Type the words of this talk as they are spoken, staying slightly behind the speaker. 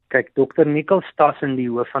Kyk, Dr. Nikkel Stassen, die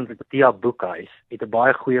hoof van Protea Boekhuis, het 'n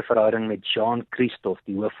baie goeie verhouding met Jean Christophe,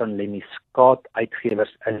 die hoof van Lemmy Skaat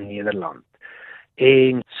Uitgewers in Nederland.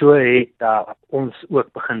 En so het ons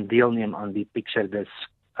ook begin deelneem aan die Picture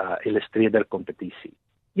illustreerder kompetisie.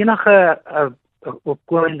 Enige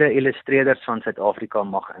opkomende illustreerders van Suid-Afrika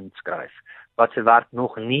mag inskryf, wat se werk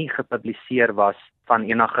nog nie gepubliseer was van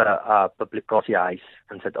enige publikasiehuis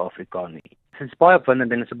in Suid-Afrika nie. Dit is baie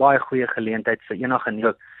opwindend en dit is 'n baie goeie geleentheid vir enige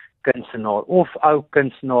nuwe kunstenaar of ou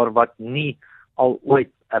kunstenaar wat nie al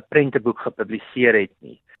ooit 'n prenteboek gepubliseer het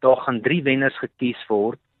nie. Daar gaan 3 wenners gekies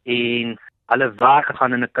word en hulle werk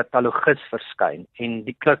gaan in 'n katalogus verskyn en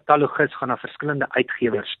die katalogus gaan na verskillende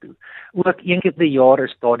uitgewers toe. Ook een keer per jaar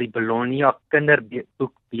is daar die Bologna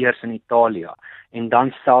kinderboekbeurs in Italië en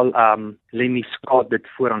dan sal Lemmy Skaat dit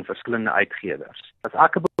voor aan verskillende uitgewers. As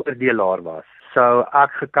ek 'n beoordelaar was, sou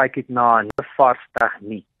ek gekyk het na 'n vars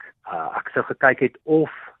tegniek. Ek sou gekyk het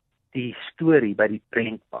of die storie by die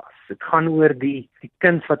prent pas. Dit gaan oor die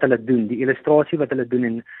kuns wat hulle doen, die illustrasie wat hulle doen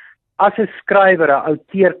en as 'n skrywer, 'n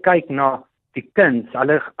outeur kyk na die kuns,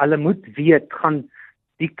 hulle moet weet, gaan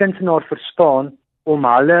die kunstenaar verstaan om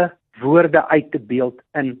hulle woorde uit te beeld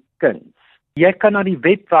in kuns. Jy kan na die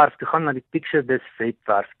webwerf toe gaan, na die Picture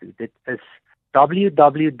webwerf toe. Dit is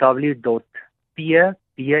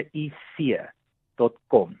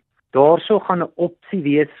www.pbic.com. Daarso gaan 'n opsie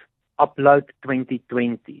wees Upload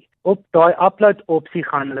 2020. Op daai upload opsie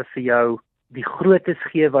gaan hulle vir jou die groottes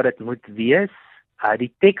gee wat dit moet wees.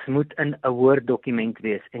 Die teks moet in 'n Word dokument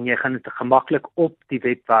wees en jy gaan dit gemaklik op die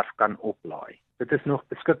webwerf kan oplaai. Dit is nog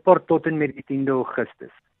beskikbaar tot en met die 10de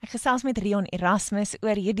Augustus. Ek gesels met Rion Erasmus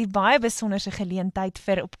oor hierdie baie besonderse geleentheid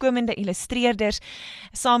vir opkomende illustreerders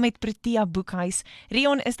saam met Protea Boekhuis.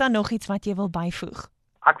 Rion, is daar nog iets wat jy wil byvoeg?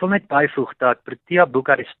 Ek wil net byvoeg dat Protea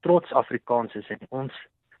Boekhuis trots Afrikaans is en ons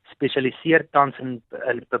spesialiseer tans in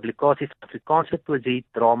publikasies van Afrikaanse poësie,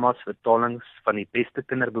 dramas, vertalings van die beste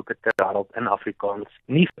kinderboeke ter wêreld in Afrikaans,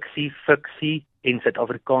 nie fiksie en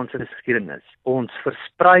Suid-Afrikaanse geskiedenis. Ons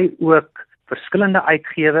versprei ook verskillende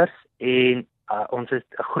uitgewers en ons het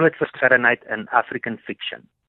 'n groot verskeidenheid in African fiction.